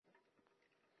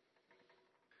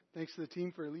Thanks to the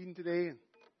team for leading today and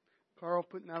Carl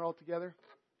putting that all together.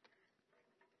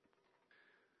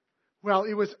 Well,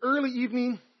 it was early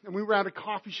evening and we were at a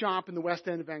coffee shop in the west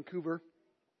end of Vancouver,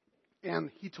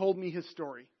 and he told me his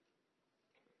story.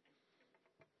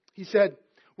 He said,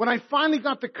 when I finally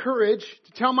got the courage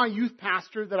to tell my youth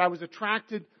pastor that I was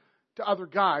attracted to other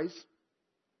guys,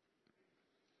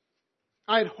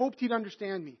 I had hoped he'd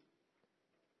understand me.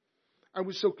 I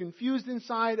was so confused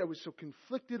inside. I was so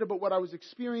conflicted about what I was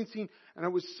experiencing, and I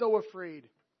was so afraid.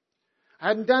 I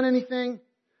hadn't done anything.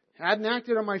 I hadn't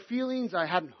acted on my feelings. I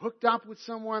hadn't hooked up with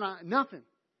someone. Nothing.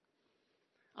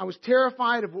 I was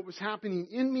terrified of what was happening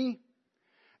in me,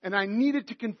 and I needed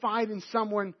to confide in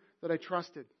someone that I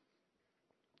trusted.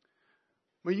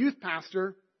 My youth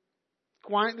pastor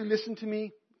quietly listened to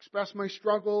me, expressed my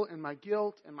struggle and my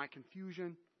guilt and my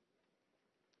confusion.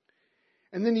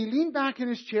 And then he leaned back in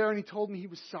his chair and he told me he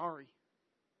was sorry.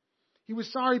 He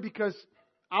was sorry because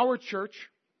our church,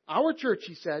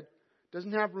 he said,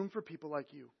 doesn't have room for people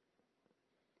like you.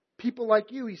 People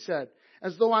like you, he said,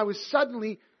 as though I was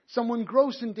suddenly someone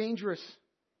gross and dangerous.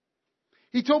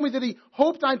 He told me that he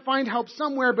hoped I'd find help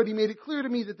somewhere, but he made it clear to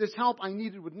me that this help I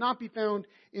needed would not be found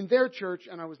in their church,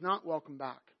 and I was not welcome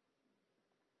back.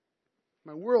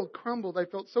 My world crumbled. I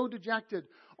felt so dejected.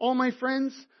 All my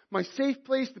friends, my safe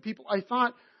place, the people I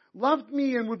thought loved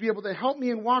me and would be able to help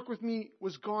me and walk with me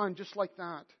was gone just like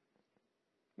that.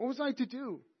 What was I to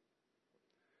do?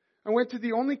 I went to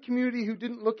the only community who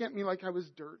didn't look at me like I was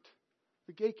dirt,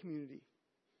 the gay community,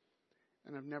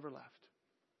 and I've never left.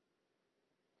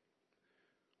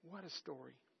 What a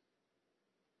story.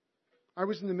 I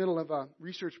was in the middle of a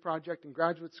research project in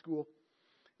graduate school,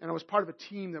 and I was part of a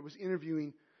team that was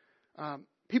interviewing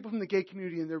people from the gay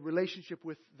community and their relationship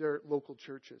with their local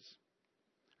churches.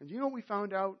 And do you know what we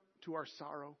found out to our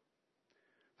sorrow?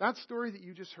 That story that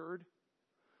you just heard,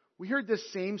 we heard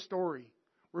this same story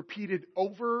repeated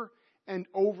over and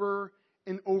over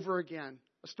and over again.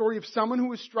 A story of someone who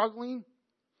was struggling.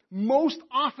 Most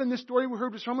often, the story we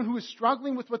heard was someone who was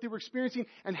struggling with what they were experiencing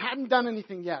and hadn't done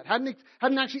anything yet, hadn't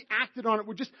actually acted on it,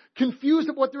 were just confused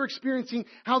at what they were experiencing,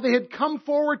 how they had come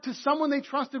forward to someone they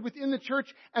trusted within the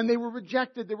church and they were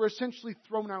rejected. They were essentially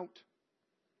thrown out.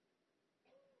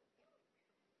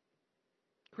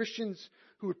 Christians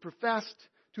who had professed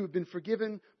to have been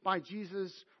forgiven by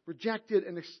Jesus rejected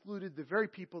and excluded the very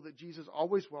people that Jesus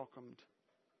always welcomed,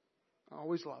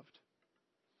 always loved.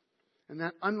 And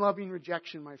that unloving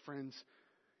rejection, my friends,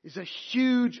 is a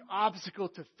huge obstacle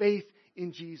to faith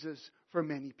in Jesus for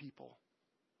many people.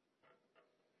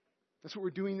 That's what we're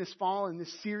doing this fall in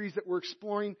this series that we're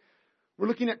exploring. We're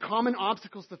looking at common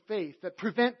obstacles to faith that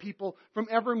prevent people from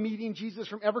ever meeting Jesus,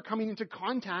 from ever coming into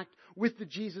contact with the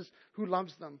Jesus who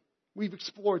loves them. We've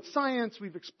explored science,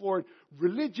 we've explored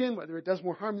religion, whether it does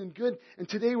more harm than good, and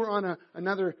today we're on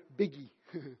another biggie.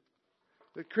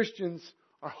 That Christians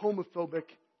are homophobic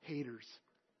haters.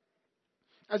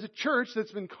 As a church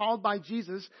that's been called by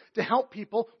Jesus to help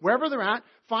people, wherever they're at,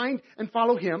 find and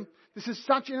follow Him, this is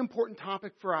such an important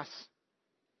topic for us.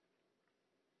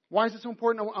 Why is it so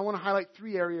important? I want to highlight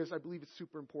three areas I believe it's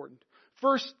super important.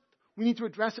 First, we need to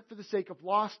address it for the sake of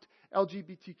lost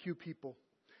LGBTQ people.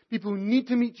 People who need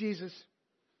to meet Jesus.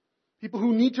 People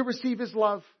who need to receive His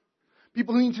love.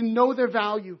 People who need to know their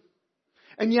value.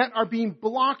 And yet are being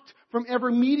blocked from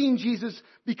ever meeting Jesus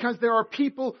because there are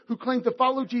people who claim to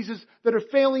follow Jesus that are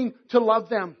failing to love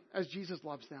them as Jesus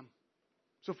loves them.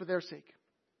 So for their sake.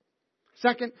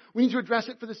 Second, we need to address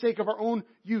it for the sake of our own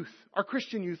youth, our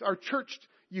Christian youth, our churched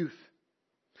youth.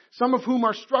 Some of whom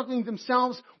are struggling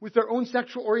themselves with their own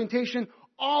sexual orientation,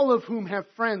 all of whom have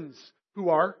friends who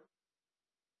are.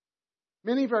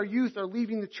 Many of our youth are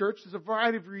leaving the church. There's a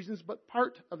variety of reasons, but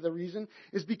part of the reason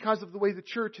is because of the way the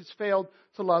church has failed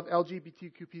to love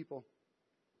LGBTQ people.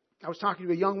 I was talking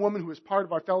to a young woman who was part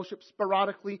of our fellowship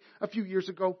sporadically a few years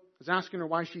ago. I was asking her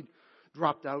why she'd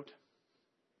dropped out.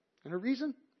 And her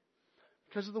reason?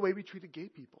 Because of the way we treated gay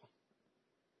people.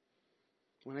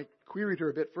 When I queried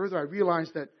her a bit further, I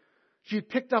realized that she had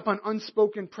picked up on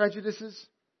unspoken prejudices,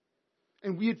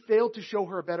 and we had failed to show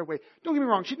her a better way. Don't get me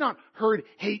wrong, she'd not heard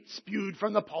hate spewed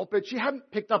from the pulpit. She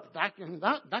hadn't picked up that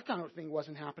kind of thing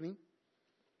wasn't happening.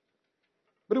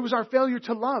 But it was our failure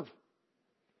to love.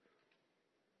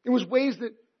 It was ways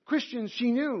that Christians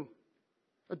she knew,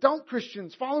 adult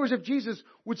Christians, followers of Jesus,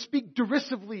 would speak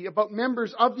derisively about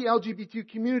members of the LGBT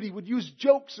community, would use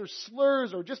jokes or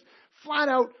slurs or just flat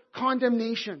out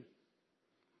condemnation.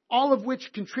 All of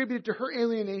which contributed to her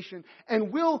alienation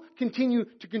and will continue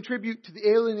to contribute to the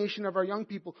alienation of our young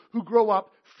people who grow up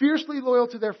fiercely loyal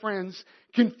to their friends,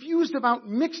 confused about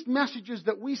mixed messages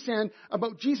that we send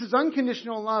about Jesus'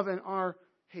 unconditional love and our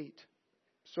hate.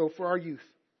 So for our youth.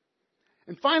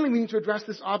 And finally, we need to address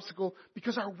this obstacle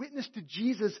because our witness to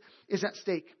Jesus is at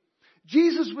stake.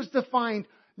 Jesus was defined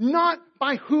not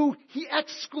by who he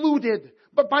excluded,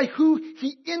 but by who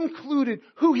he included,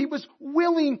 who he was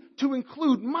willing to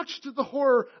include, much to the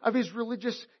horror of his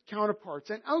religious counterparts.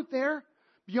 And out there,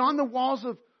 beyond the walls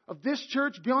of this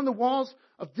church, beyond the walls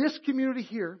of this community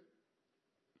here,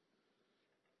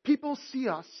 people see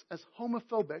us as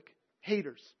homophobic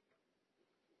haters.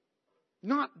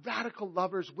 Not radical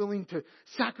lovers willing to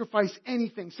sacrifice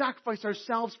anything, sacrifice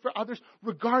ourselves for others,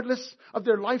 regardless of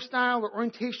their lifestyle or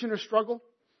orientation or struggle.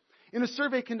 In a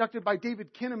survey conducted by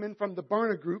David Kinnaman from the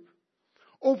Barna Group,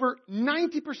 over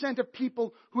 90% of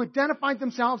people who identified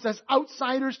themselves as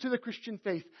outsiders to the Christian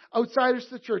faith, outsiders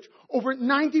to the church, over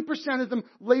 90% of them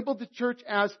labeled the church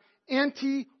as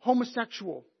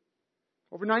anti-homosexual.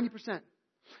 Over 90%.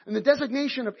 And the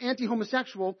designation of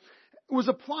anti-homosexual was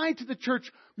applied to the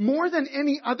church more than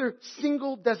any other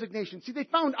single designation. See, they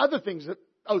found other things that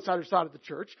outsiders thought of the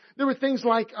church. There were things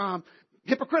like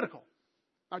hypocritical,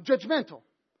 judgmental,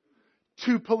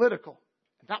 too political.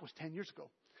 And that was 10 years ago.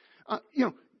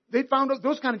 They found out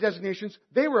those kind of designations.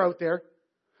 They were out there.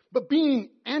 But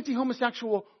being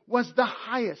anti-homosexual was the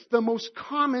highest, the most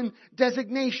common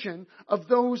designation of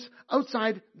those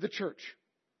outside the church.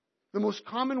 The most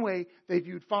common way they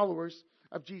viewed followers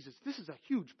of Jesus. This is a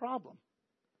huge problem.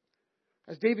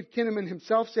 As David Kinnaman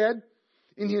himself said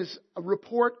in his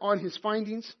report on his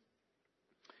findings,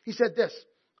 he said this,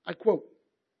 I quote,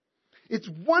 "It's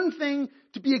one thing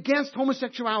to be against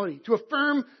homosexuality, to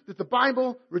affirm that the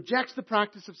Bible rejects the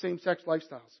practice of same-sex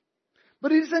lifestyles.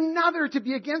 But it is another to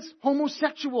be against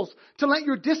homosexuals, to let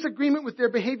your disagreement with their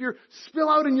behavior spill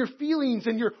out in your feelings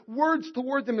and your words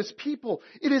toward them as people.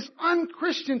 It is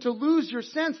unchristian to lose your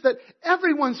sense that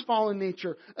everyone's fallen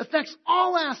nature affects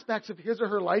all aspects of his or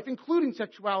her life, including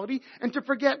sexuality, and to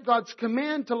forget God's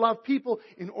command to love people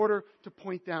in order to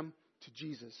point them to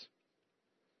Jesus."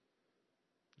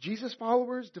 Jesus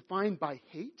followers defined by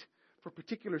hate for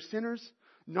particular sinners,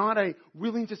 not a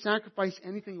willing to sacrifice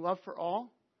anything love for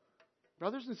all.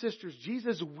 Brothers and sisters,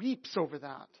 Jesus weeps over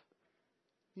that.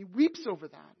 He weeps over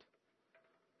that.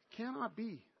 Cannot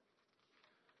be.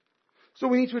 So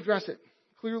we need to address it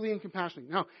clearly and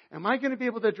compassionately. Now, am I going to be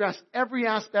able to address every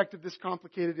aspect of this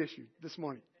complicated issue this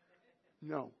morning?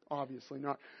 No, obviously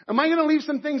not. Am I going to leave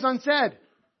some things unsaid?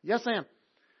 Yes, I am.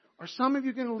 Are some of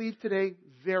you going to leave today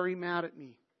very mad at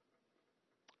me?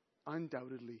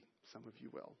 Undoubtedly, some of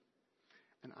you will.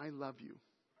 And I love you.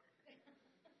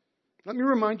 Let me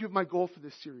remind you of my goal for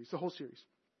this series, the whole series.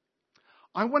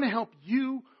 I want to help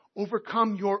you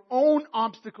overcome your own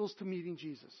obstacles to meeting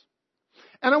Jesus.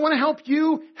 And I want to help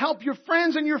you help your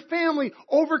friends and your family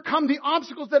overcome the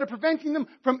obstacles that are preventing them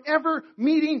from ever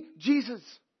meeting Jesus.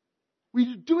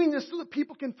 We're doing this so that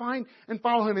people can find and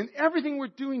follow Him. And everything we're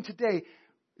doing today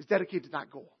is dedicated to that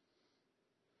goal.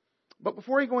 But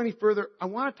before I go any further, I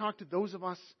want to talk to those of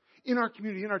us in our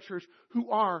community, in our church, who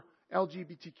are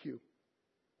LGBTQ.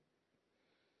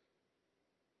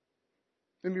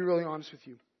 Let me be really honest with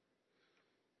you.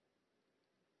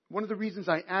 One of the reasons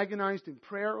I agonized in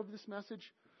prayer over this message,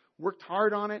 worked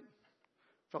hard on it,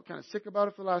 felt kind of sick about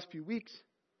it for the last few weeks,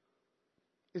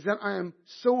 is that I am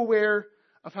so aware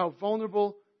of how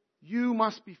vulnerable you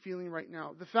must be feeling right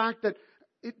now. The fact that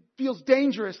it feels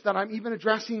dangerous that I'm even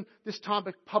addressing this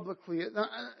topic publicly.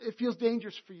 It feels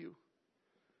dangerous for you.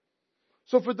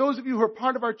 So for those of you who are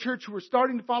part of our church, who are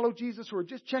starting to follow Jesus, who are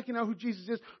just checking out who Jesus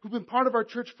is, who've been part of our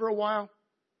church for a while,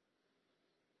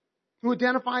 who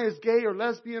identify as gay or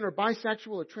lesbian or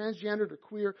bisexual or transgendered or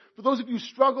queer, for those of you who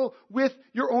struggle with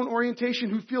your own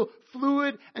orientation, who feel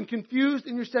fluid and confused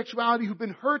in your sexuality, who've been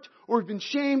hurt or have been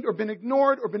shamed or been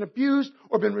ignored or been abused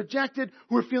or been rejected,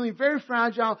 who are feeling very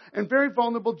fragile and very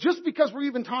vulnerable, just because we're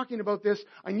even talking about this,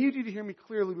 I need you to hear me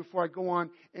clearly before I go on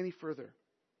any further.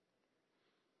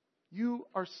 You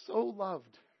are so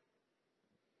loved.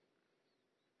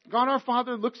 God our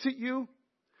Father looks at you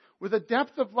with a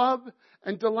depth of love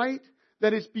and delight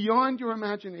that is beyond your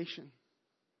imagination.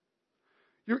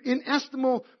 Your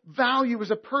inestimable value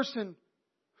as a person,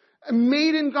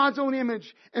 made in God's own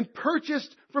image and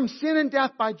purchased from sin and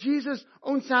death by Jesus'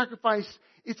 own sacrifice,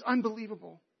 it's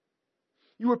unbelievable.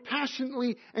 You are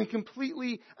passionately and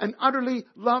completely and utterly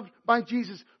loved by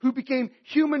Jesus, who became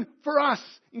human for us,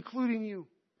 including you,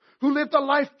 who lived a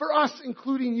life for us,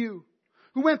 including you,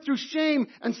 who went through shame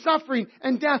and suffering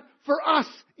and death for us,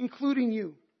 including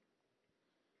you,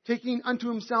 taking unto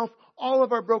Himself all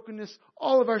of our brokenness,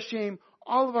 all of our shame,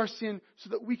 all of our sin, so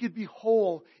that we could be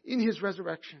whole in His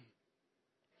resurrection.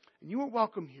 And you are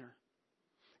welcome here.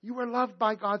 You are loved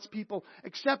by God's people,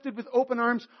 accepted with open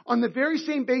arms on the very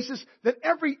same basis that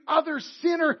every other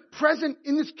sinner present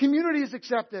in this community is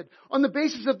accepted. On the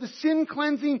basis of the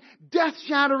sin-cleansing,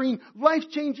 death-shattering,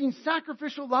 life-changing,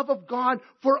 sacrificial love of God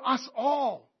for us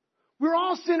all. We're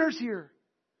all sinners here.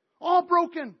 All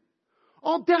broken.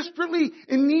 All desperately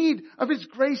in need of His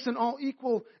grace and all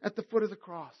equal at the foot of the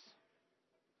cross.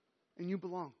 And you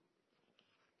belong.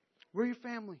 We're your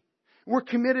family. We're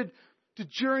committed to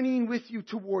journeying with you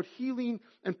toward healing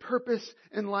and purpose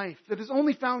and life that is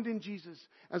only found in Jesus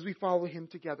as we follow Him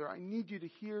together. I need you to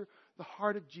hear the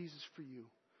heart of Jesus for you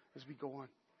as we go on.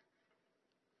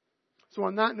 So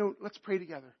on that note, let's pray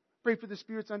together. Pray for the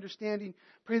Spirit's understanding.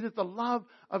 Pray that the love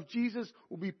of Jesus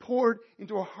will be poured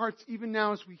into our hearts even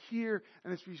now as we hear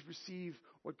and as we receive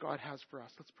what God has for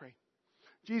us. Let's pray.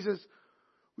 Jesus,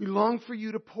 we long for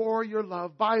you to pour your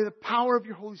love by the power of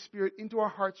your Holy Spirit into our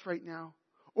hearts right now.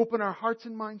 Open our hearts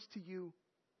and minds to you.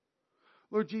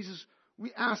 Lord Jesus,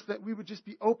 we ask that we would just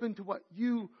be open to what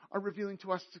you are revealing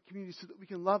to us as a community so that we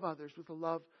can love others with the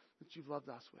love that you've loved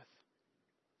us with.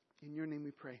 In your name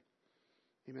we pray.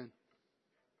 Amen.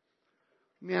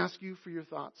 Let me ask you for your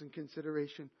thoughts and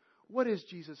consideration. What is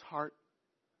Jesus' heart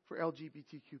for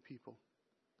LGBTQ people?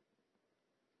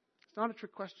 It's not a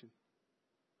trick question.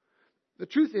 The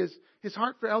truth is, His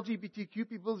heart for LGBTQ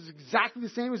people is exactly the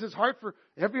same as His heart for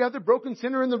every other broken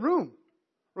sinner in the room,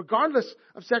 regardless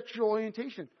of sexual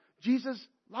orientation. Jesus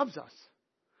loves us.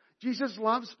 Jesus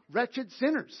loves wretched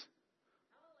sinners.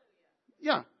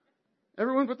 Yeah.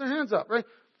 Everyone put their hands up, right?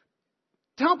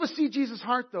 To help us see Jesus'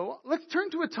 heart, though, let's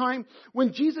turn to a time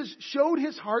when Jesus showed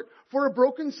His heart for a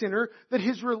broken sinner that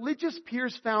His religious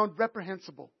peers found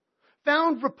reprehensible,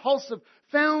 found repulsive,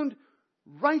 found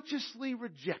righteously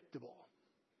rejectable.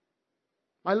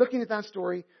 By looking at that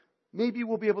story, maybe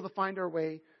we'll be able to find our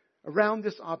way around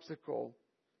this obstacle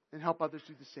and help others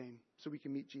do the same so we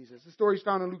can meet Jesus. The story is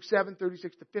found in Luke 7,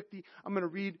 36 to 50. I'm going to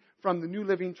read from the New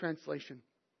Living Translation.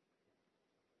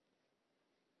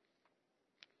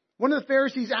 One of the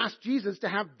Pharisees asked Jesus to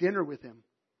have dinner with him.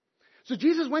 So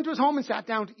Jesus went to his home and sat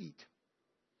down to eat.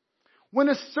 When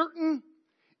a certain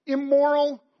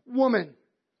immoral woman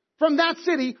from that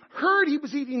city heard he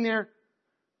was eating there,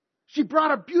 she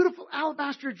brought a beautiful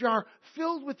alabaster jar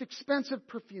filled with expensive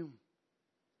perfume.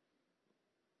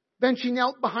 Then she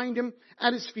knelt behind him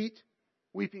at his feet,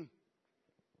 weeping.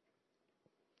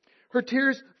 Her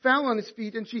tears fell on his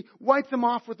feet and she wiped them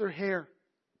off with her hair.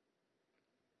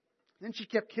 Then she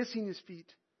kept kissing his feet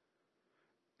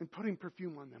and putting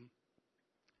perfume on them.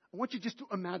 I want you just to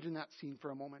imagine that scene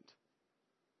for a moment.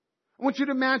 I want you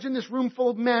to imagine this room full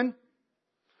of men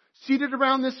seated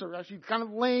around this, or actually kind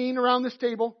of laying around this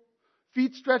table,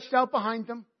 feet stretched out behind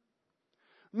them.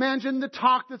 Imagine the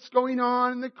talk that's going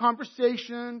on and the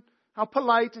conversation, how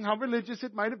polite and how religious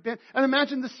it might have been. And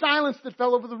imagine the silence that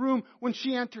fell over the room when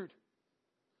she entered.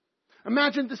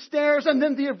 Imagine the stares and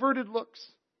then the averted looks.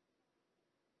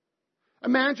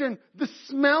 Imagine the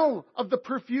smell of the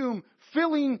perfume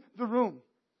filling the room.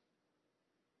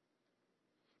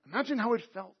 Imagine how it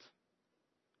felt.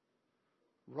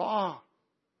 Raw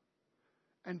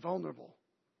and vulnerable.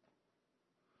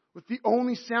 With the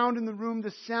only sound in the room,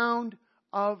 the sound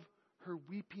of her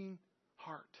weeping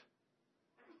heart.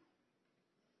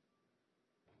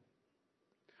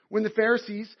 When the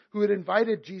Pharisees who had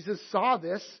invited Jesus saw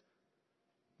this,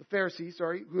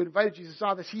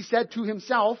 he said to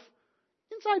himself,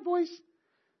 inside voice,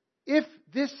 if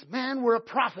this man were a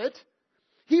prophet,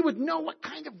 he would know what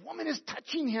kind of woman is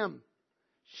touching him.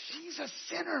 She's a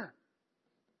sinner.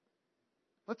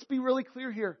 Let's be really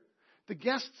clear here. The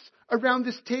guests around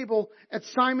this table at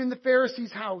Simon the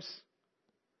Pharisee's house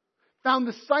found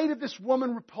the sight of this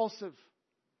woman repulsive.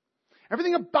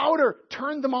 Everything about her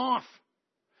turned them off.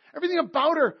 Everything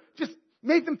about her just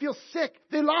made them feel sick.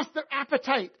 They lost their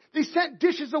appetite. They sent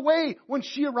dishes away when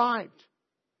she arrived.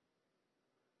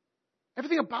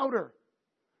 Everything about her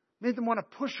made them want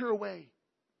to push her away,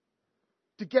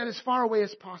 to get as far away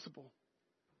as possible.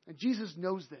 And Jesus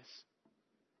knows this.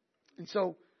 And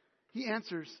so he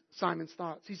answers Simon's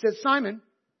thoughts. He says, Simon,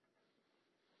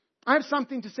 I have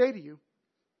something to say to you.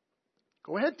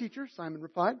 Go ahead, teacher, Simon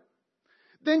replied.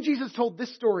 Then Jesus told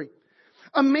this story.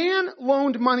 A man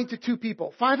loaned money to two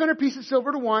people, 500 pieces of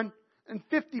silver to one and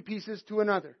 50 pieces to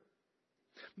another.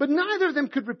 But neither of them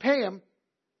could repay him,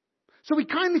 so he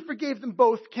kindly forgave them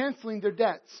both, canceling their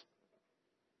debts.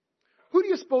 Who do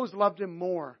you suppose loved him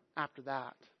more after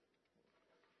that?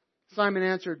 Simon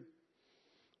answered,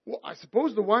 well, I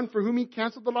suppose the one for whom he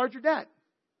canceled the larger debt.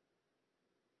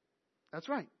 That's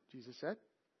right, Jesus said.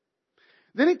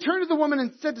 Then he turned to the woman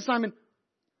and said to Simon,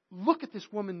 look at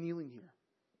this woman kneeling here.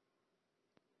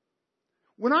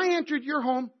 when I entered your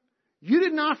home, you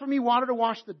didn't offer me water to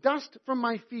wash the dust from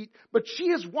my feet, but she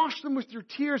has washed them with her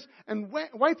tears and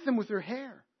wiped them with her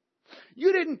hair.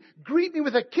 You didn't greet me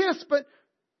with a kiss, but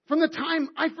from the time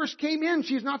I first came in,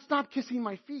 she has not stopped kissing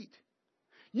my feet.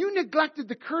 You neglected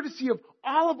the courtesy of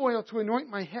olive oil to anoint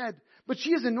my head, but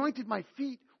she has anointed my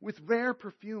feet with rare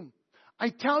perfume. I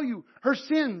tell you, her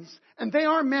sins, and they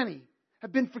are many,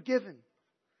 have been forgiven.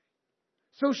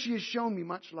 So she has shown me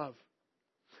much love.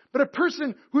 But a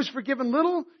person who is forgiven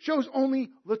little shows only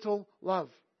little love.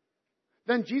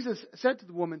 Then Jesus said to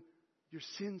the woman, your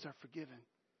sins are forgiven.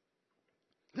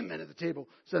 The men at the table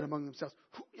said among themselves,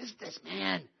 who is this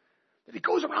man that he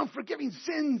goes around forgiving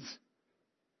sins?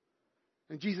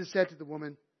 And Jesus said to the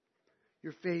woman,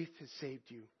 your faith has saved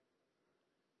you.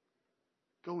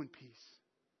 Go in peace.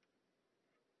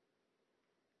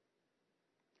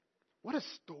 What a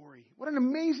story. What an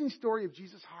amazing story of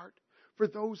Jesus' heart for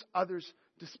those others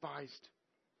despised.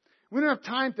 We don't have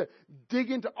time to dig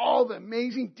into all the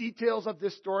amazing details of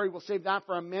this story. We'll save that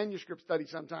for a manuscript study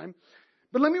sometime.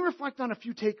 But let me reflect on a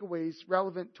few takeaways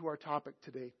relevant to our topic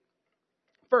today.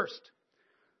 First,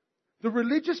 the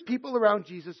religious people around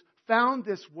Jesus found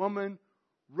this woman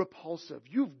repulsive.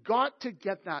 You've got to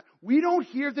get that. We don't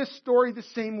hear this story the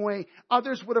same way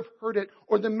others would have heard it,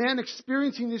 or the man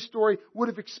experiencing this story would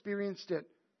have experienced it.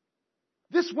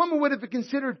 This woman would have been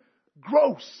considered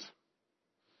gross,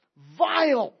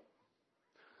 vile,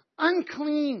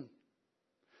 unclean,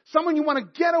 someone you want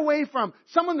to get away from,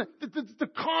 someone that's the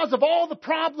cause of all the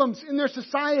problems in their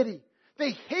society.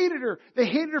 They hated her. They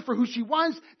hated her for who she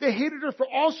was. They hated her for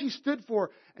all she stood for.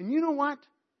 And you know what?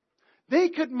 They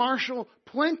could marshal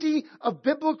plenty of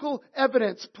biblical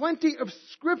evidence, plenty of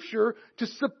scripture to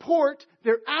support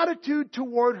their attitude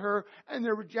toward her and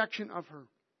their rejection of her.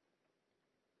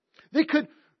 They could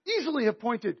easily have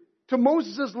pointed to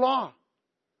Moses' law.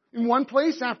 In one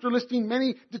place, after listing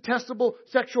many detestable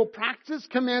sexual practices,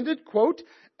 commanded, quote,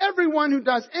 everyone who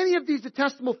does any of these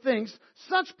detestable things,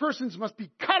 such persons must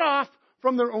be cut off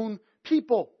from their own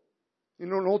people.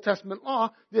 In an Old Testament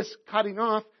law, this cutting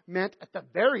off meant at the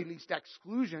very least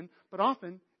exclusion, but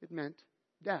often it meant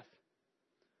death.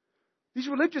 These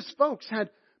religious folks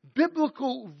had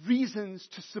biblical reasons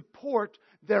to support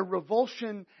their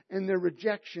revulsion and their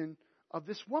rejection of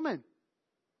this woman.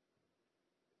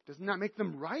 Doesn't that make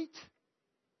them right?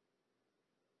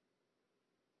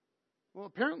 Well,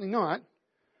 apparently not.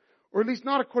 Or at least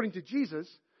not according to Jesus.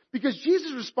 Because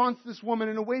Jesus responds to this woman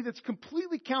in a way that's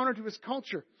completely counter to his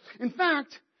culture. In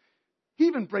fact, he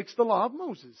even breaks the law of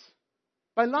Moses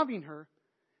by loving her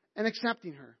and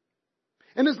accepting her.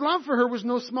 And his love for her was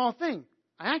no small thing.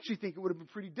 I actually think it would have been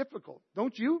pretty difficult,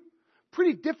 don't you?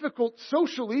 Pretty difficult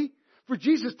socially for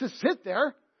Jesus to sit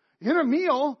there in a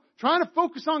meal trying to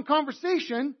focus on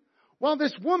conversation while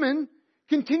this woman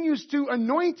continues to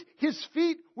anoint his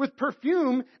feet with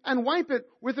perfume and wipe it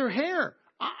with her hair.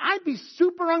 I'd be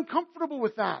super uncomfortable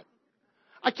with that.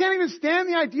 I can't even stand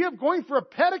the idea of going for a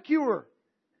pedicure.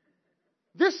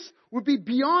 This would be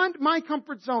beyond my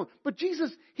comfort zone. But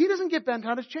Jesus, he doesn't get bent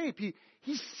out of shape.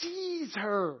 He sees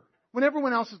her when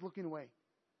everyone else is looking away.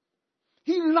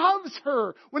 He loves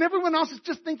her when everyone else is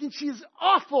just thinking she is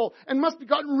awful and must be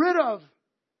gotten rid of.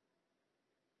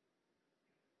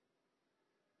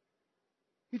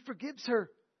 He forgives her.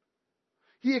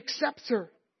 He accepts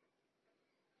her.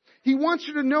 He wants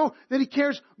you to know that he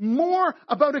cares more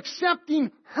about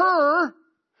accepting her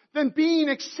than being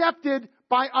accepted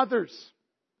by others.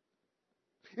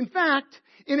 In fact,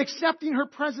 in accepting her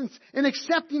presence, in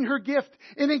accepting her gift,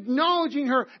 in acknowledging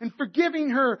her and forgiving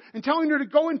her and telling her to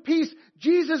go in peace,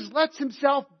 Jesus lets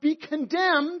himself be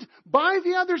condemned by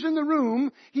the others in the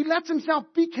room. He lets himself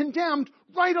be condemned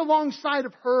right alongside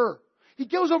of her. He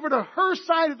goes over to her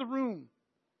side of the room,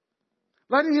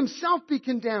 letting himself be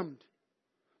condemned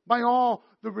by all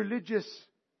the religious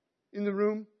in the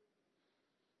room,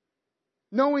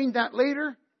 knowing that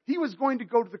later he was going to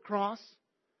go to the cross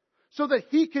so that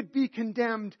he could be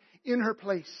condemned in her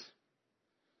place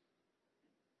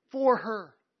for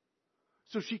her,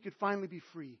 so she could finally be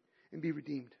free and be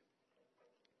redeemed.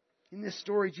 In this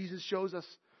story, Jesus shows us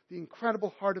the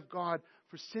incredible heart of God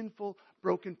for sinful,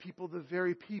 broken people, the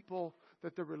very people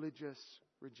that the religious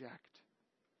reject.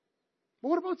 But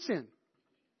what about sin?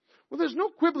 Well, there's no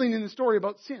quibbling in the story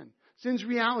about sin. Sin's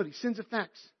reality, sin's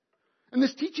effects. And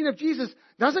this teaching of Jesus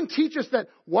doesn't teach us that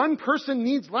one person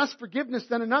needs less forgiveness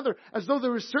than another, as though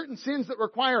there are certain sins that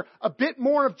require a bit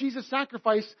more of Jesus'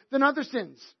 sacrifice than other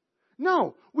sins.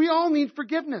 No, we all need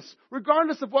forgiveness,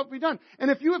 regardless of what we've done. And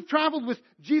if you have traveled with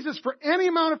Jesus for any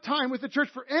amount of time, with the church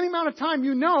for any amount of time,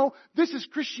 you know this is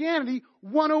Christianity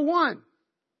 101.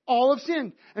 All have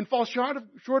sinned and fall short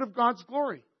of God's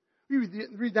glory. We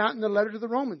read that in the letter to the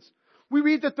Romans. We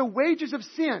read that the wages of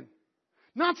sin,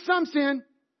 not some sin,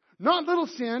 not little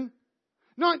sin,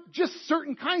 not just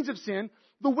certain kinds of sin,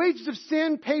 the wages of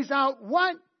sin pays out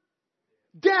what?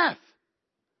 Death.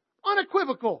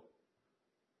 Unequivocal.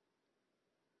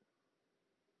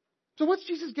 So what's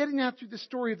Jesus getting at through the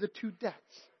story of the two deaths?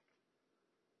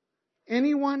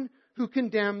 Anyone who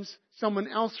condemns someone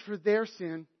else for their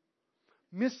sin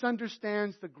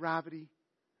misunderstands the gravity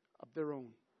of their own.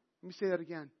 Let me say that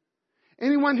again.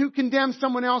 Anyone who condemns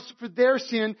someone else for their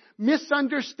sin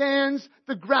misunderstands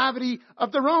the gravity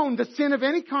of their own. The sin of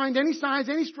any kind, any size,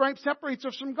 any stripe separates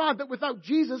us from God. That without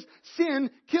Jesus, sin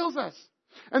kills us.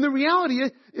 And the reality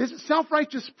is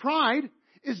self-righteous pride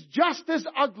is just as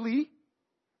ugly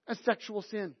as sexual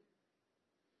sin.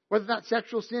 Whether that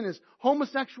sexual sin is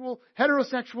homosexual,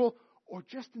 heterosexual, or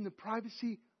just in the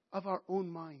privacy of our own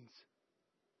minds.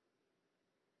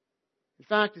 In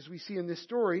fact, as we see in this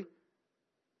story,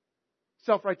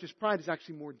 self-righteous pride is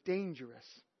actually more dangerous.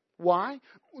 Why?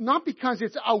 Not because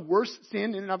it's a worse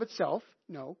sin in and of itself,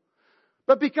 no.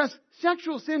 But because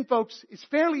sexual sin, folks, is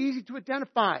fairly easy to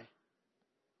identify.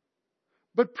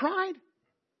 But pride,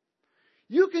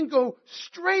 you can go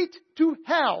straight to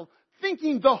hell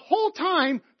thinking the whole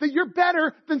time that you're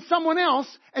better than someone else,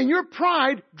 and your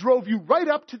pride drove you right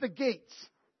up to the gates.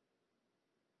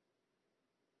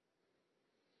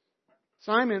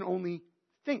 Simon only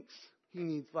thinks he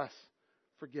needs less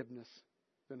forgiveness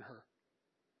than her.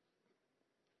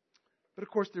 But of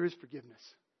course there is forgiveness.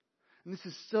 And this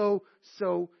is so,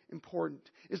 so important.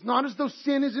 It's not as though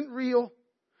sin isn't real.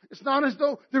 It's not as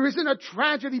though there isn't a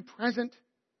tragedy present.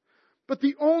 But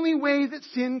the only way that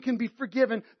sin can be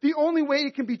forgiven, the only way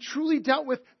it can be truly dealt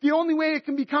with, the only way it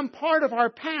can become part of our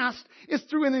past is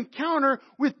through an encounter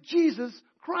with Jesus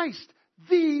Christ.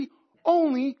 The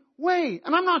only way.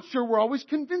 And I'm not sure we're always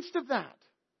convinced of that.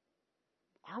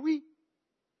 Are we?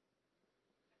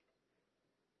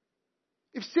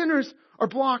 If sinners are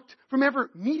blocked from ever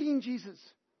meeting Jesus,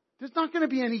 there's not going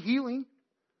to be any healing,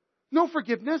 no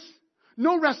forgiveness,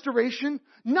 no restoration.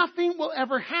 Nothing will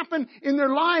ever happen in their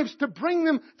lives to bring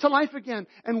them to life again.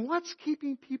 And what's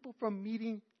keeping people from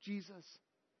meeting Jesus?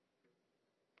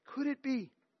 Could it be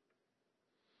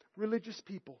religious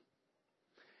people,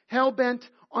 hell-bent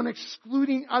on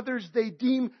excluding others they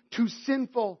deem too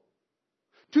sinful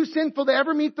to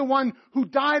ever meet the one who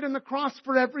died on the cross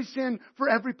for every sin, for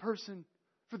every person,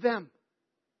 for them?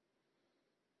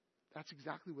 That's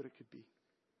exactly what it could be.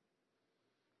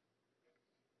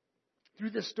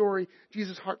 Through this story,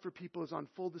 Jesus' heart for people is on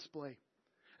full display,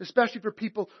 especially for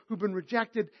people who've been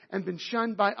rejected and been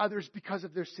shunned by others because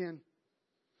of their sin.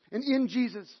 And in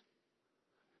Jesus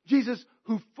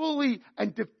who fully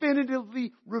and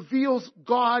definitively reveals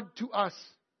God to us.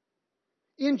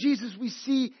 In Jesus, we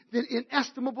see the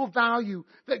inestimable value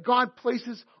that God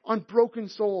places on broken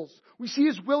souls. We see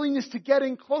His willingness to get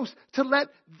in close, to let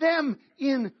them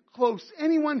in close.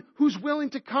 Anyone who's willing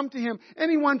to come to Him,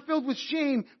 anyone filled with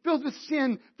shame, filled with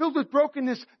sin, filled with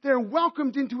brokenness, they're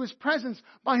welcomed into His presence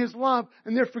by His love,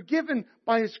 and they're forgiven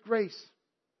by His grace.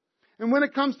 And when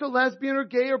it comes to lesbian or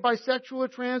gay or bisexual or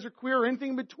trans or queer or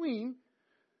anything in between,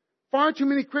 far too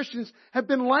many Christians have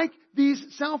been like these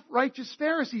self-righteous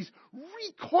Pharisees,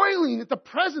 recoiling at the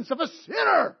presence of a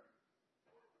sinner.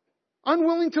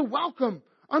 Unwilling to welcome,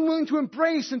 unwilling to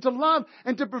embrace and to love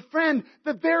and to befriend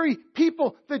the very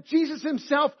people that Jesus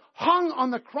Himself hung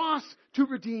on the cross to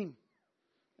redeem.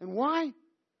 And why?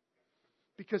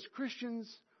 Because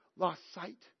Christians lost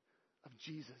sight of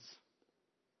Jesus.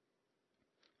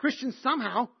 Christians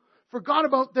somehow forgot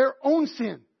about their own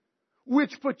sin,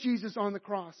 which put Jesus on the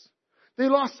cross. They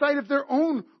lost sight of their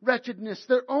own wretchedness,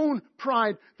 their own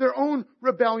pride, their own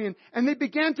rebellion, and they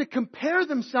began to compare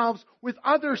themselves with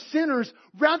other sinners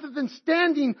rather than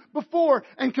standing before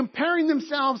and comparing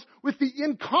themselves with the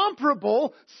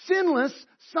incomparable, sinless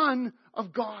Son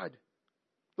of God,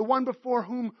 the one before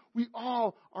whom we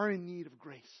all are in need of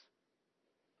grace.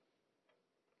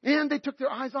 And they took their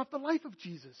eyes off the life of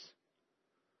Jesus,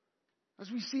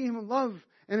 as we see Him love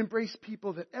and embrace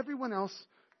people that everyone else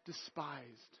despised.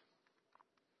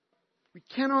 We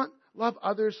cannot love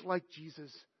others like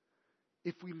Jesus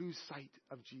if we lose sight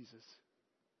of Jesus.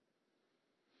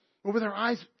 Or with our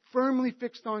eyes firmly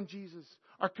fixed on Jesus,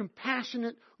 our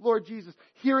compassionate Lord Jesus,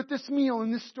 here at this meal,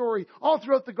 in this story, all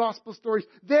throughout the gospel stories,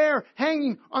 there,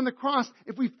 hanging on the cross,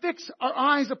 if we fix our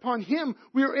eyes upon Him,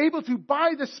 we are able to,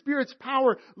 by the Spirit's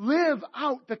power, live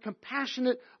out the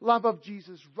compassionate love of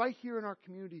Jesus right here in our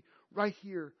community, right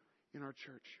here in our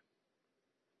church.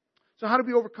 So how do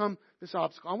we overcome this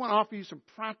obstacle? I want to offer you some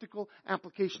practical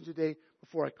application today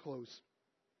before I close.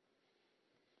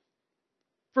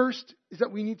 First is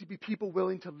that we need to be people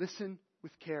willing to listen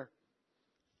with care.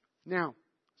 Now,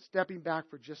 stepping back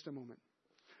for just a moment.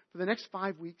 For the next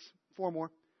 5 weeks, 4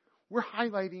 more, we're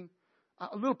highlighting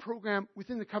a little program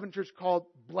within the Covenant Church called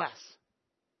Bless.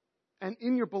 And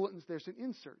in your bulletins, there's an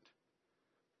insert.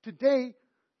 Today,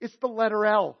 it's the letter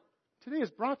L. Today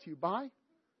is brought to you by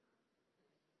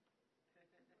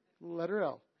letter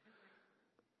L.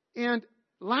 And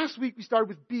last week we started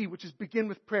with B, which is begin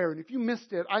with prayer. And if you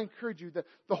missed it, I encourage you that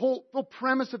the whole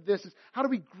premise of this is how do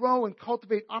we grow and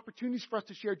cultivate opportunities for us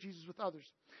to share Jesus with others.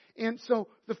 And so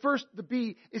the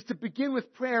B, is to begin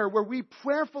with prayer, where we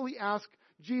prayerfully ask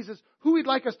Jesus who He'd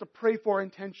like us to pray for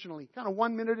intentionally. Kind of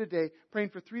 1 minute a day, praying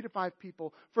for 3 to 5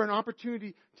 people for an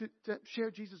opportunity to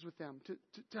share Jesus with them,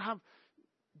 to have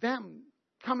them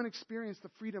come and experience the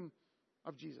freedom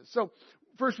of Jesus. So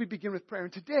first we begin with prayer.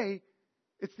 And today,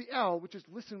 it's the L, which is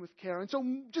listen with care. And so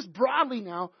just broadly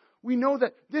now, we know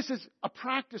that this is a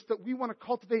practice that we want to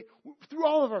cultivate through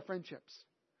all of our friendships.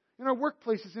 In our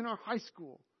workplaces, in our high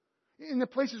school, in the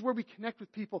places where we connect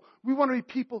with people. We want to be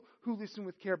people who listen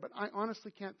with care. But I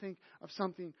honestly can't think of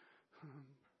something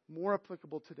more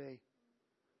applicable today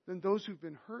than those who've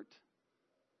been hurt,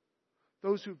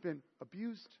 those who've been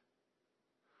abused,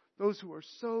 those who are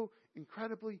so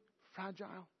incredibly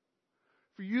fragile.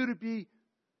 For you to be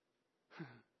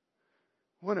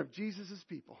one of Jesus'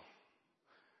 people,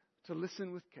 to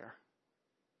listen with care,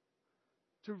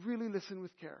 to really listen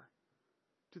with care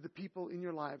to the people in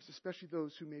your lives, especially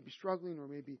those who may be struggling or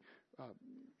maybe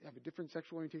have a different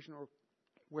sexual orientation or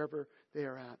wherever they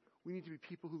are at. We need to be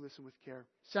people who listen with care.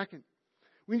 Second,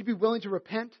 we need to be willing to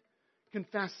repent,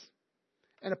 confess,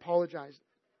 and apologize.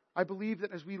 I believe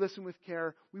that as we listen with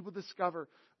care, we will discover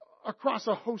across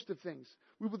a host of things,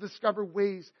 we will discover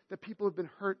ways that people have been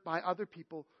hurt by other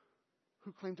people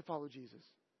who claim to follow Jesus.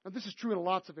 Now, this is true in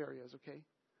lots of areas, okay?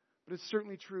 But it's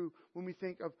certainly true when we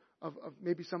think of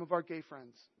maybe some of our gay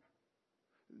friends.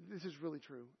 This is really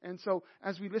true. And so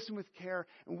as we listen with care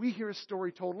and we hear a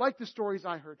story told, like the stories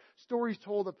I heard, stories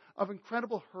told of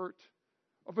incredible hurt,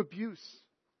 of abuse,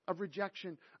 of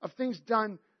rejection, of things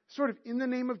done sort of in the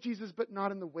name of Jesus but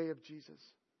not in the way of Jesus.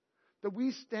 That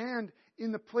we stand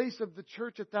in the place of the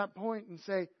church at that point and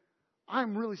say,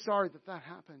 I'm really sorry that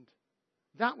happened.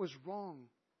 That was wrong.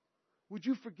 Would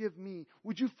you forgive me?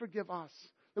 Would you forgive us?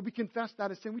 That we confess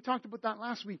that as sin. We talked about that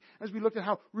last week as we looked at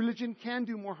how religion can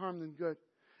do more harm than good.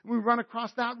 And we run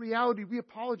across that reality. We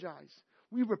apologize.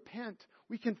 We repent.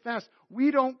 We confess.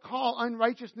 We don't call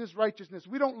unrighteousness righteousness.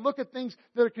 We don't look at things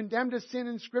that are condemned as sin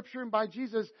in Scripture and by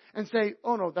Jesus and say,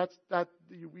 oh no,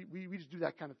 we just do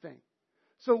that kind of thing.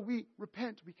 So we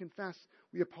repent, we confess,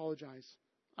 we apologize.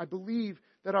 I believe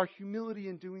that our humility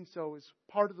in doing so is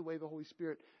part of the way the Holy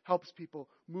Spirit helps people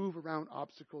move around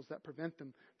obstacles that prevent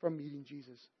them from meeting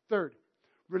Jesus. Third,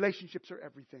 relationships are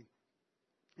everything.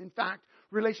 In fact,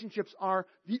 relationships are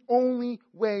the only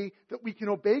way that we can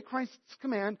obey Christ's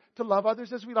command to love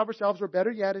others as we love ourselves, or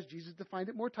better yet, as Jesus defined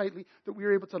it more tightly, that we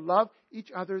are able to love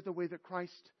each other the way that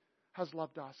Christ has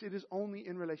loved us. It is only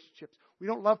in relationships. We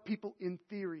don't love people in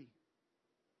theory.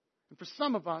 And for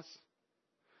some of us,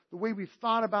 the way we've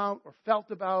thought about or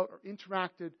felt about or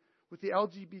interacted with the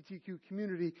LGBTQ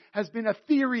community has been a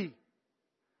theory.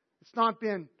 It's not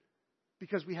been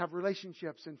because we have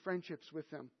relationships and friendships with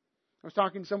them. I was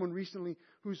talking to someone recently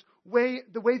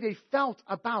the way they felt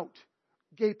about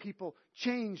gay people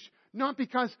changed, not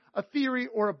because a theory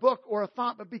or a book or a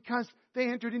thought, but because they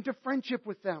entered into friendship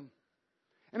with them.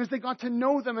 And as they got to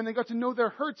know them and they got to know their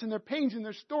hurts and their pains and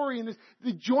their story, and as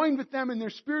they joined with them in their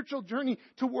spiritual journey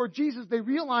toward Jesus, they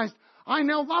realized, I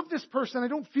now love this person. I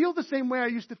don't feel the same way I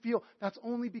used to feel. That's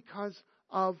only because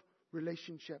of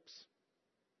relationships.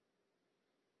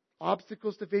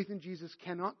 Obstacles to faith in Jesus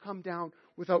cannot come down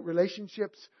without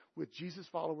relationships with Jesus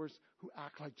followers who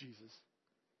act like Jesus.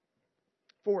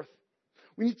 Fourth,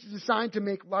 we need to decide to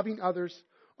make loving others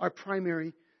our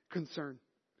primary concern.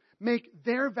 Make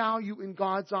their value in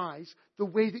God's eyes the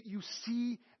way that you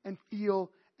see and feel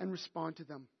and respond to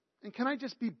them. And can I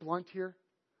just be blunt here?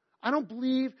 I don't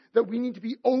believe that we need to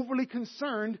be overly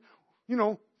concerned,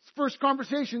 first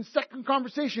conversation, second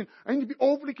conversation. I need to be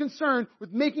overly concerned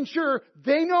with making sure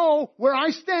they know where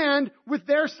I stand with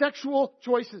their sexual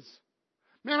choices.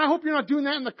 Man, I hope you're not doing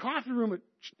that in the coffee room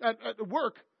at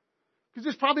work, because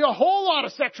there's probably a whole lot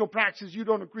of sexual practices you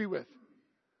don't agree with.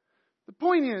 The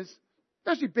point is,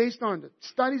 especially based on the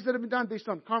studies that have been done, based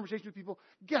on conversations with people,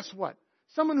 guess what?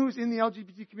 Someone who's in the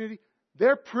LGBT community,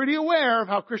 they're pretty aware of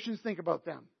how Christians think about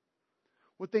them.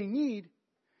 What they need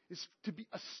is to be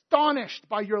astonished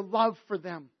by your love for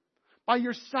them, by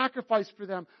your sacrifice for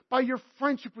them, by your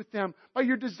friendship with them, by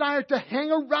your desire to hang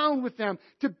around with them,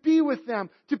 to be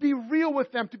real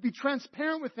with them, to be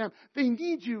transparent with them. They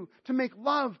need you to make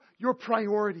love your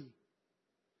priority.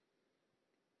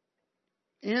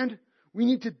 And we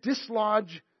need to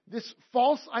dislodge this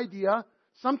false idea,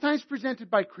 sometimes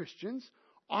presented by Christians,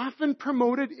 often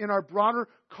promoted in our broader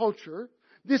culture,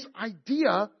 this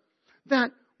idea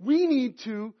that we need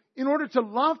to, in order to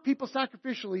love people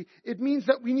sacrificially, it means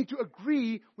that we need to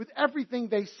agree with everything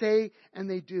they say and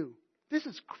they do. This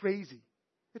is crazy.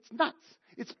 It's nuts.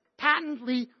 It's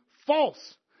patently false.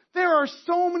 There are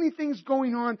so many things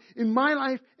going on in my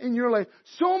life and your life.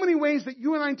 So many ways that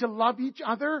you and I need to love each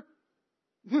other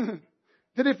that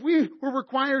if we were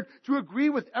required to agree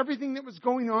with everything that was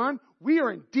going on, we are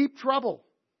in deep trouble.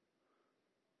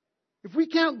 If we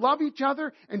can't love each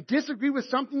other and disagree with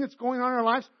something that's going on in our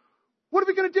lives, what are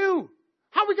we going to do?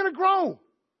 How are we going to grow?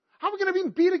 How are we going to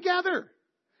even be together?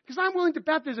 Because I'm willing to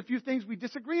bet there's a few things we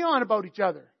disagree on about each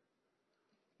other.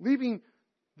 Leaving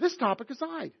this topic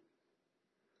aside.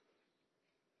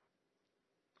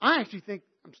 I'm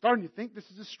starting to think this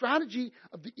is a strategy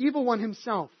of the evil one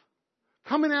himself,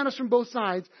 coming at us from both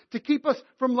sides to keep us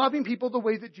from loving people the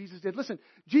way that Jesus did. Listen,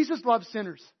 Jesus loved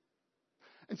sinners.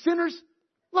 And sinners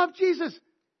loved Jesus.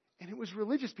 And it was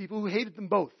religious people who hated them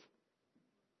both.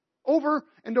 Over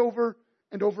and over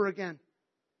and over again.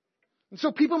 And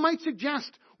so people might suggest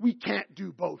we can't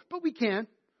do both. But we can.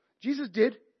 Jesus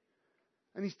did.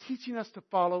 And He's teaching us to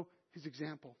follow His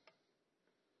example.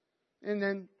 And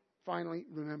then finally,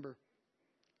 remember.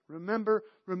 Remember.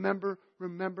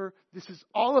 This is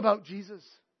all about Jesus.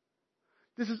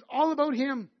 This is all about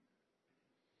Him.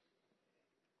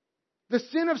 The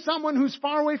sin of someone who's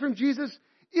far away from Jesus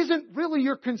isn't really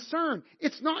your concern.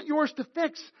 It's not yours to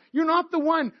fix. You're not the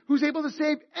one who's able to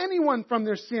save anyone from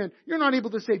their sin. You're not able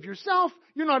to save yourself.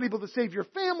 You're not able to save your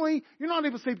family. You're not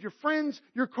able to save your friends,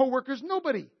 your coworkers,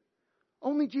 nobody.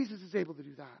 Only Jesus is able to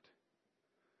do that.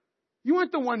 You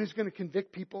aren't the one who's going to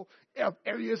convict people of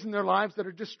areas in their lives that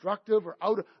are destructive or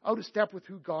out of step with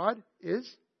who God is.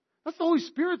 That's the Holy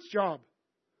Spirit's job.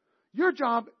 Your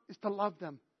job is to love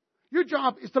them. Your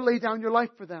job is to lay down your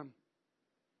life for them.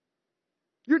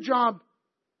 Your job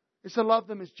is to love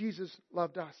them as Jesus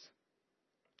loved us.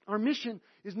 Our mission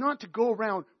is not to go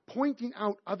around pointing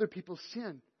out other people's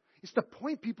sin. It's to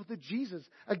point people to Jesus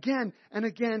again and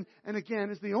again and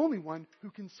again as the only one who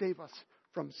can save us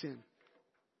from sin.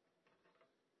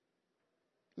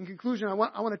 In conclusion, I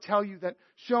want to tell you that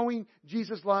showing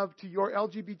Jesus' love to your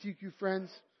LGBTQ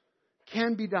friends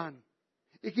can be done.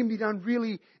 It can be done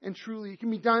really and truly. It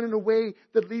can be done in a way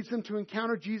that leads them to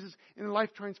encounter Jesus in a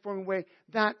life-transforming way.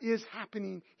 That is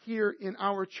happening here in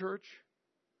our church.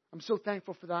 I'm so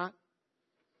thankful for that.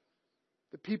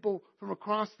 The people from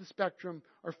across the spectrum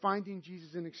are finding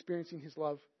Jesus and experiencing His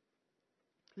love.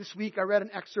 This week I read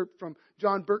an excerpt from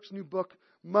John Burke's new book,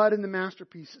 Mud and the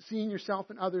Masterpiece, Seeing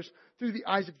Yourself and Others Through the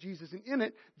Eyes of Jesus. And in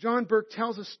it, John Burke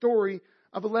tells a story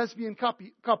of a lesbian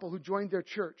couple who joined their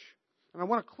church. And I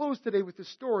want to close today with this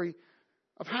story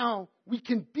of how we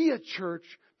can be a church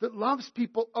that loves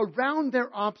people around their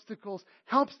obstacles,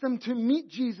 helps them to meet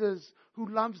Jesus who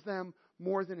loves them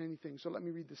more than anything. So let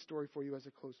me read this story for you as I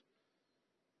close.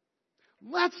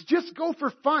 Let's just go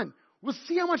for fun. We'll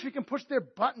see how much we can push their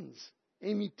buttons.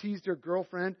 Amy teased her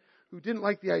girlfriend, who didn't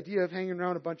like the idea of hanging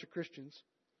around a bunch of Christians.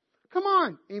 Come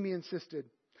on, Amy insisted.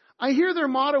 I hear their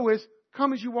motto is,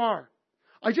 come as you are.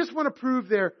 I just want to prove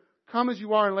their come as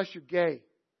you are unless you're gay.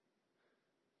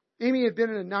 Amy had been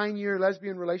in a 9-year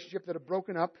lesbian relationship that had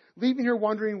broken up, leaving her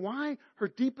wondering why her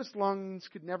deepest longings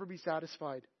could never be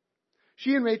satisfied.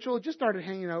 She and Rachel had just started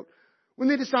hanging out when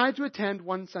they decided to attend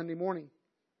one Sunday morning.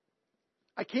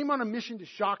 I came on a mission to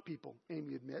shock people,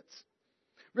 Amy admits.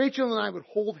 Rachel and I would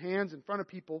hold hands in front of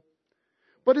people.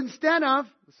 But instead of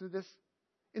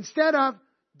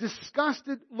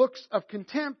disgusted looks of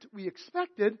contempt we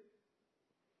expected,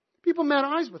 people met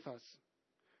eyes with us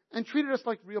and treated us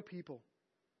like real people.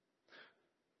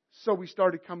 So we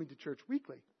started coming to church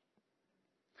weekly.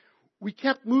 We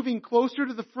kept moving closer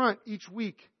to the front each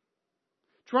week,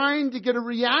 trying to get a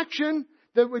reaction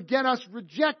that would get us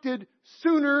rejected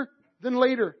sooner than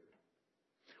later.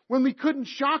 When we couldn't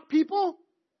shock people,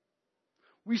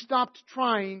 we stopped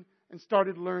trying and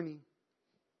started learning.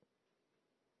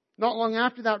 Not long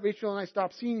after that, Rachel and I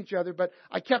stopped seeing each other, but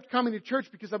I kept coming to church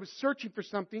because I was searching for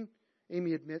something,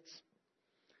 Amy admits.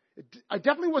 I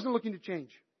definitely wasn't looking to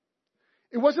change.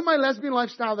 It wasn't my lesbian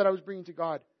lifestyle that I was bringing to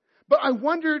God. But I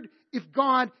wondered if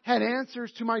God had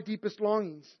answers to my deepest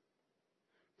longings.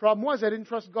 Problem was, I didn't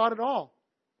trust God at all.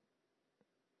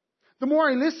 The more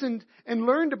I listened and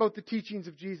learned about the teachings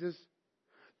of Jesus,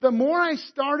 the more I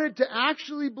started to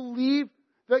actually believe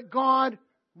that God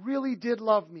really did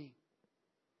love me.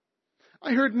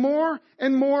 I heard more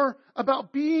and more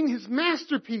about being His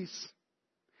masterpiece.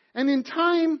 And in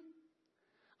time,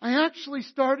 I actually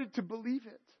started to believe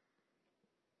it.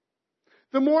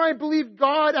 The more I believed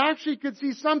God actually could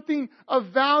see something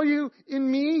of value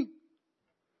in me,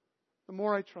 the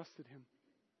more I trusted Him.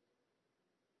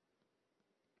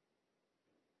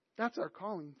 That's our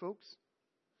calling, folks.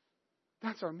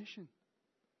 That's our mission.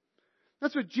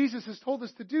 That's what Jesus has told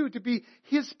us to do, to be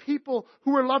His people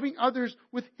who are loving others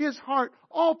with His heart.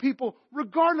 All people,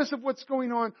 regardless of what's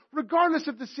going on, regardless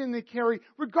of the sin they carry,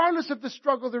 regardless of the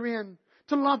struggle they're in.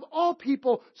 To love all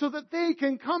people so that they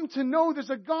can come to know there's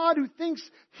a God who thinks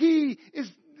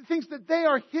that they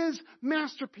are His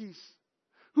masterpiece.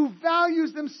 Who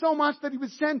values them so much that He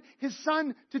would send His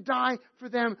Son to die for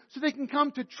them so they can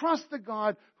come to trust the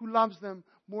God who loves them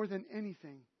more than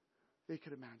anything they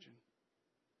could imagine.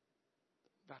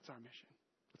 That's our mission.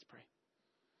 Let's pray.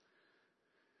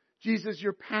 Jesus,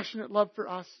 your passionate love for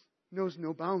us knows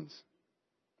no bounds.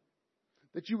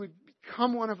 That you would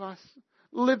become one of us,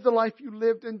 live the life you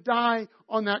lived, and die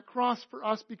on that cross for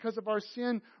us because of our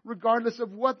sin, regardless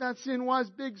of what that sin was,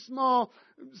 big, small,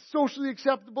 socially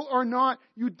acceptable or not.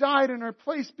 You died in our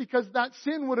place because that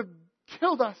sin would have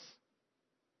killed us.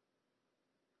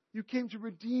 You came to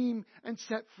redeem and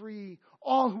set free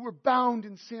all who were bound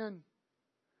in sin.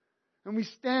 And we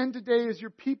stand today as your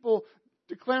people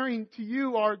declaring to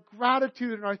you our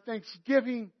gratitude and our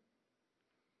thanksgiving,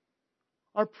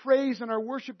 our praise and our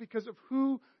worship because of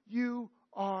who you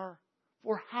are,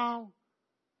 for how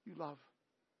you love.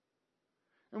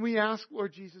 And we ask,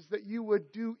 Lord Jesus, that you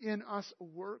would do in us a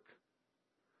work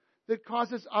that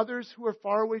causes others who are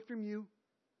far away from you,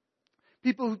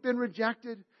 people who've been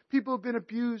rejected, people who've been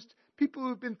abused, people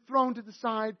who've been thrown to the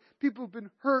side, people who've been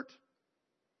hurt,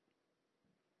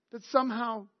 that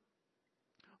somehow,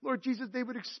 Lord Jesus, they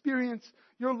would experience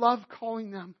your love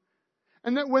calling them.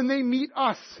 And that when they meet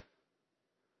us,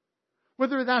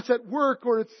 whether that's at work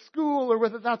or at school or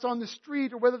whether that's on the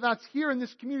street or whether that's here in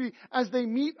this community, as they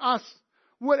meet us,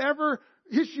 whatever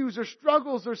issues or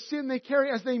struggles or sin they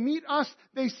carry, as they meet us,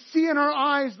 they see in our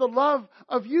eyes the love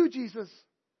of you, Jesus.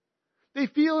 They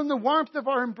feel in the warmth of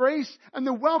our embrace and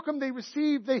the welcome they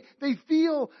receive. They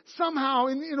feel somehow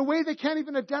in a way they can't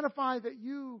even identify that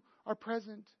you are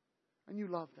present and you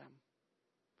love them.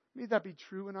 May that be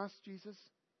true in us, Jesus.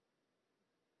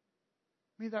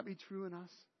 May that be true in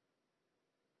us.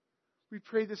 We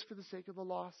pray this for the sake of the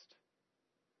lost.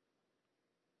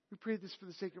 We pray this for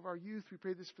the sake of our youth. We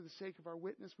pray this for the sake of our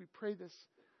witness. We pray this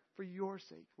for your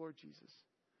sake, Lord Jesus,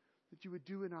 that you would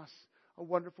do in us a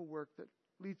wonderful work that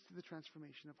leads to the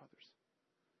transformation of others.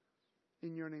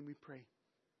 In your name we pray.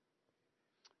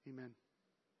 Amen.